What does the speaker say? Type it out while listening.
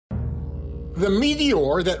The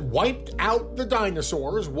meteor that wiped out the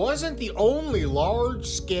dinosaurs wasn't the only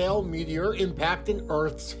large-scale meteor impact in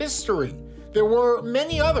Earth's history. There were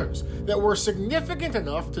many others that were significant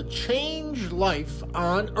enough to change life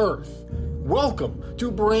on Earth. Welcome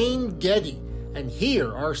to Brain Getty, and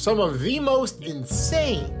here are some of the most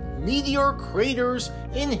insane meteor craters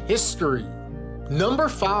in history. Number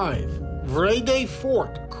 5.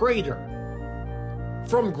 VredeFort Crater.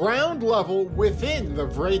 From ground level within the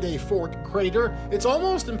VredeFort crater, it's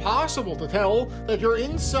almost impossible to tell that you're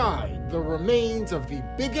inside the remains of the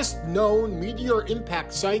biggest known meteor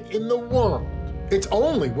impact site in the world. It's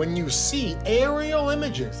only when you see aerial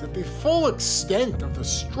images that the full extent of the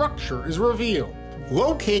structure is revealed.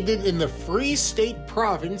 Located in the Free State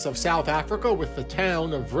province of South Africa with the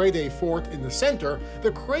town of VredeFort in the center,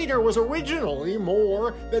 the crater was originally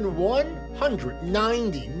more than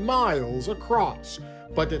 190 miles across,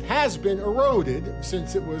 but it has been eroded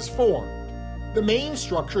since it was formed. The main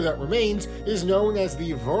structure that remains is known as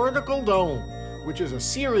the vertical dome, which is a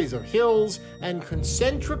series of hills and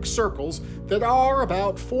concentric circles that are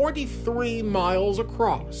about 43 miles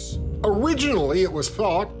across. Originally, it was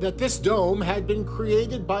thought that this dome had been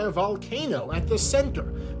created by a volcano at the center,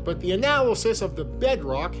 but the analysis of the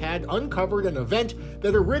bedrock had uncovered an event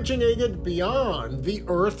that originated beyond the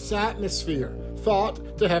Earth's atmosphere,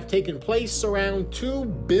 thought to have taken place around 2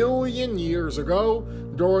 billion years ago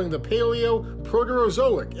during the Paleo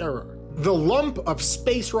Proterozoic era. The lump of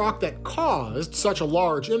space rock that caused such a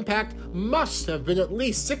large impact must have been at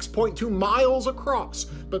least 6.2 miles across,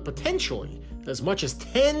 but potentially as much as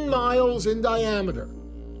 10 miles in diameter.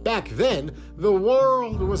 Back then, the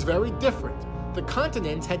world was very different. The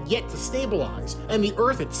continents had yet to stabilize, and the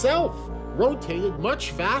Earth itself rotated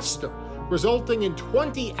much faster, resulting in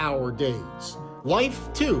 20-hour days.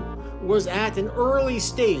 Life, too, was at an early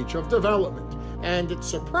stage of development, and it's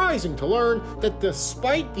surprising to learn that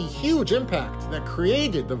despite the huge impact that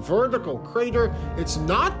created the vertical crater, it's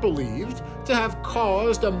not believed to have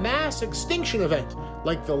caused a mass extinction event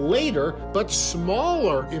like the later but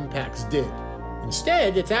smaller impacts did.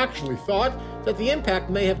 Instead, it's actually thought that the impact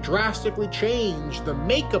may have drastically changed the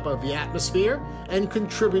makeup of the atmosphere and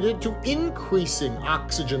contributed to increasing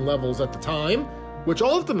oxygen levels at the time, which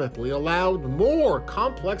ultimately allowed more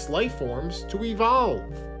complex life forms to evolve.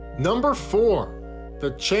 Number 4.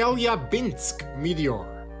 The Chelyabinsk Meteor.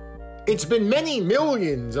 It's been many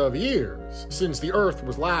millions of years since the Earth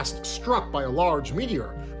was last struck by a large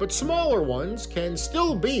meteor, but smaller ones can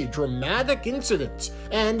still be dramatic incidents,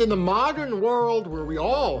 and in the modern world where we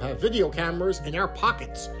all have video cameras in our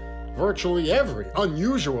pockets, virtually every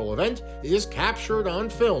unusual event is captured on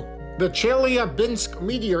film. The Chelyabinsk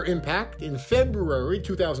meteor impact in February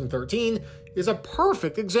 2013 is a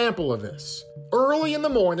perfect example of this. Early in the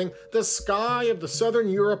morning, the sky of the southern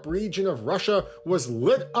Europe region of Russia was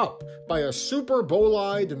lit up by a super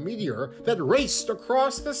bolide meteor that raced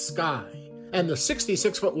across the sky, and the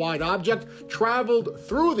 66-foot wide object traveled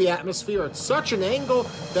through the atmosphere at such an angle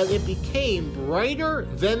that it became brighter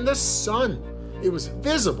than the sun. It was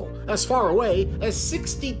visible as far away as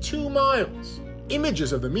 62 miles.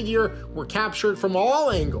 Images of the meteor were captured from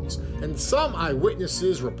all angles, and some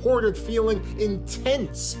eyewitnesses reported feeling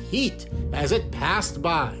intense heat as it passed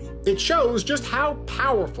by. It shows just how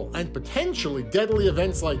powerful and potentially deadly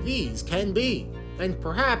events like these can be. And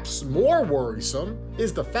perhaps more worrisome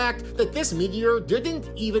is the fact that this meteor didn't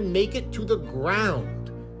even make it to the ground.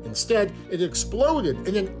 Instead, it exploded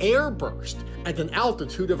in an airburst at an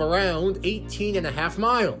altitude of around 18.5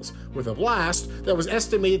 miles, with a blast that was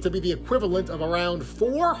estimated to be the equivalent of around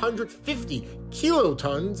 450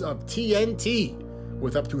 kilotons of TNT,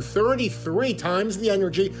 with up to 33 times the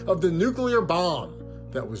energy of the nuclear bomb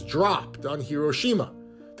that was dropped on Hiroshima.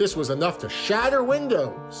 This was enough to shatter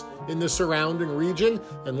windows in the surrounding region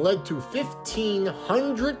and led to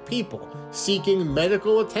 1,500 people seeking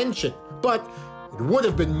medical attention, but it would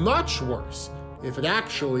have been much worse if it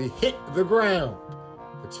actually hit the ground.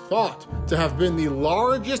 It's thought to have been the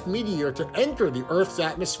largest meteor to enter the Earth's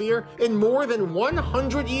atmosphere in more than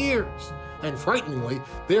 100 years, and frighteningly,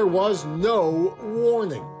 there was no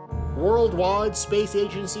warning. Worldwide space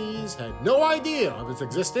agencies had no idea of its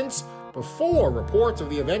existence before reports of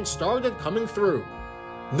the event started coming through.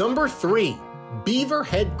 Number 3.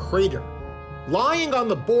 Beaverhead Crater. Lying on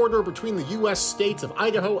the border between the U.S. states of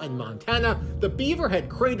Idaho and Montana, the Beaverhead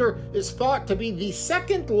Crater is thought to be the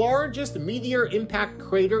second largest meteor impact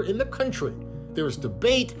crater in the country. There's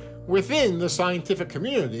debate within the scientific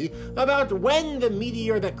community about when the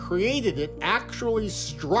meteor that created it actually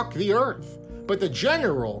struck the Earth. but the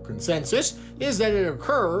general consensus is that it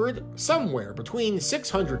occurred somewhere between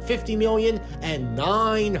 650 million and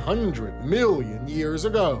 900 million years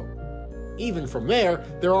ago. Even from there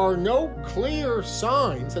are no clear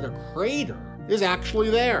signs that a crater is actually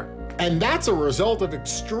there. And that's a result of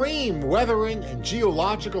extreme weathering and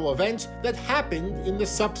geological events that happened in the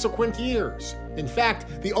subsequent years. In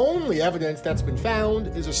fact, the only evidence that's been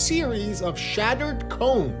found is a series of shattered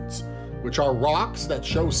cones, which are rocks that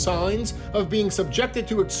show signs of being subjected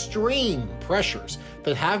to extreme pressures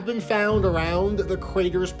that have been found around the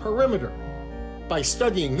crater's perimeter. By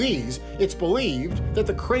studying these, it's believed that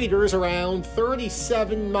the crater is around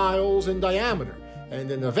 37 miles in diameter,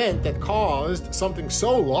 and an event that caused something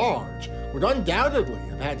so large would undoubtedly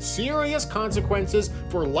have had serious consequences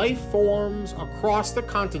for life forms across the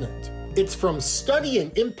continent. It's from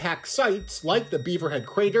studying impact sites like the Beaverhead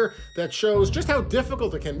crater that shows just how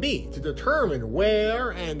difficult it can be to determine where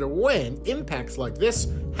and when impacts like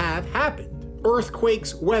this have happened.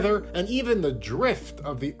 Earthquakes, weather, and even the drift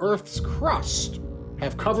of the Earth's crust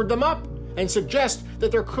have covered them up and suggest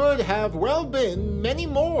that there could have well been many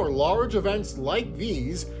more large events like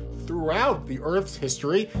these throughout the Earth's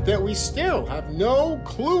history that we still have no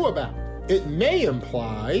clue about. It may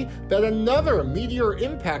imply that another meteor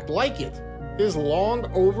impact like it is long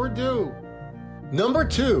overdue. Number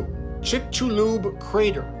 2, Chicxulub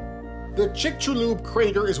crater. The Chicxulub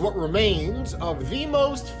crater is what remains of the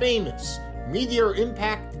most famous meteor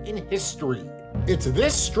impact in history. It's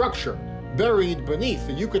this structure, buried beneath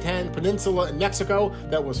the Yucatan Peninsula in Mexico,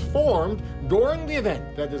 that was formed during the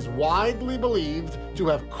event that is widely believed to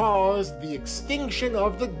have caused the extinction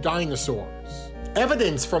of the dinosaurs.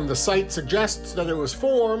 Evidence from the site suggests that it was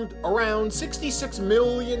formed around 66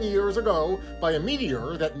 million years ago by a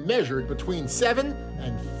meteor that measured between 7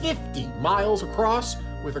 and 50 miles across,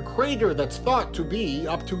 with a crater that's thought to be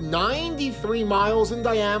up to 93 miles in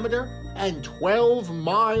diameter and 12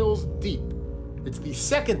 miles deep. It's the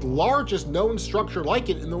second largest known structure like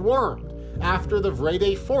it in the world, after the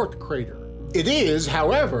VredeFort crater. It is,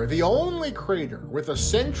 however, the only crater with a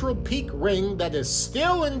central peak ring that is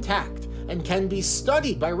still intact and can be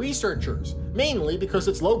studied by researchers, mainly because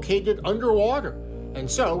it's located underwater, and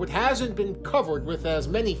so it hasn't been covered with as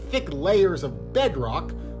many thick layers of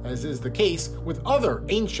bedrock as is the case with other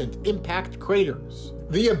ancient impact craters.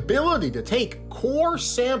 The ability to take core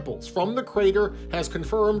samples from the crater has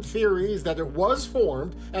confirmed theories that it was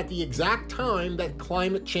formed at the exact time that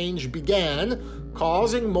climate change began,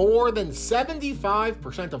 causing more than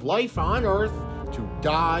 75% of life on Earth to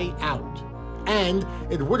die out. And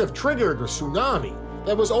it would have triggered a tsunami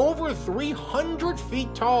that was over 300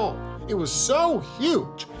 feet tall. It was so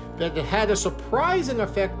huge that it had a surprising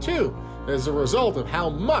effect too, as a result of how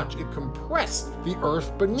much it compressed the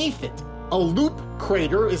Earth beneath it. A loop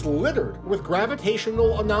crater is littered with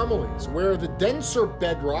gravitational anomalies, where the denser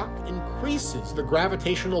bedrock increases the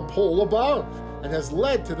gravitational pull above, and has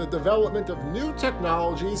led to the development of new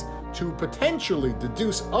technologies to potentially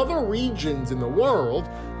deduce other regions in the world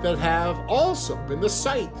that have also been the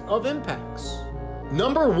site of impacts.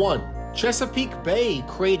 Number 1, Chesapeake Bay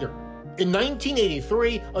crater. In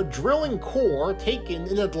 1983, a drilling core taken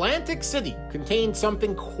in Atlantic City contained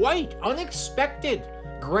something quite unexpected: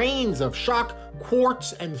 grains of shock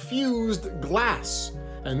quartz and fused glass.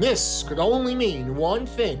 And this could only mean one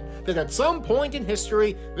thing, that at some point in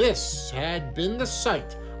history, this had been the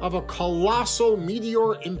site of a colossal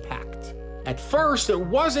meteor impact. At first, it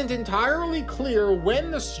wasn't entirely clear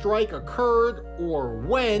when the strike occurred or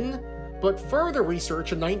when, but further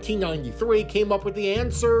research in 1993 came up with the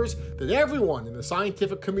answers that everyone in the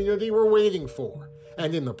scientific community were waiting for,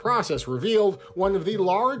 and in the process revealed one of the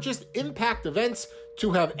largest impact events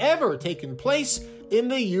to have ever taken place in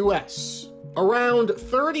the US. Around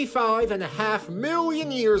 35.5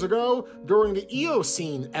 million years ago, during the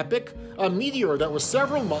Eocene epoch, a meteor that was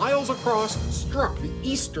several miles across struck the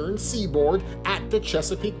eastern seaboard at the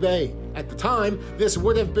Chesapeake Bay. At the time, this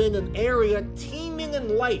would have been an area teeming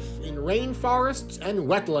in life in rainforests and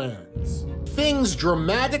wetlands. Things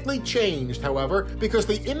dramatically changed, however, because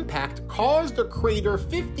the impact caused a crater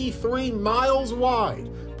 53 miles wide,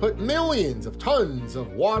 put millions of tons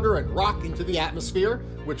of water and rock into the atmosphere,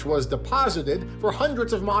 which was deposited for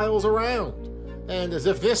hundreds of miles around. And as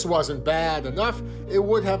if this wasn't bad enough, it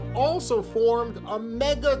would have also formed a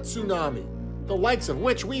mega tsunami, the likes of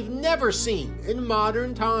which we've never seen in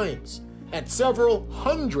modern times. At several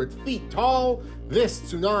hundred feet tall, this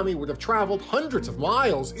tsunami would have traveled hundreds of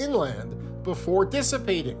miles inland before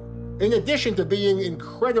dissipating. In addition to being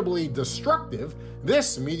incredibly destructive,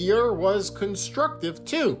 this meteor was constructive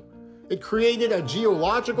too. It created a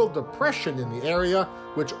geological depression in the area,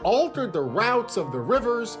 which altered the routes of the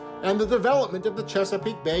rivers and the development of the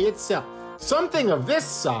Chesapeake Bay itself. Something of this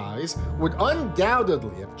size would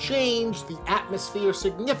undoubtedly have changed the atmosphere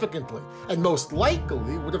significantly, and most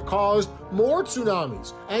likely would have caused more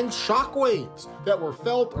tsunamis and shock waves that were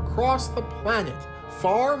felt across the planet,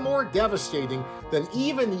 far more devastating than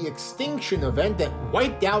even the extinction event that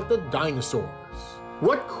wiped out the dinosaurs.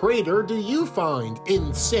 What crater do you find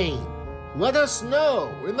insane? Let us know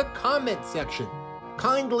in the comment section.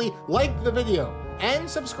 Kindly like the video and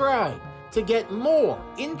subscribe to get more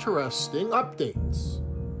interesting updates.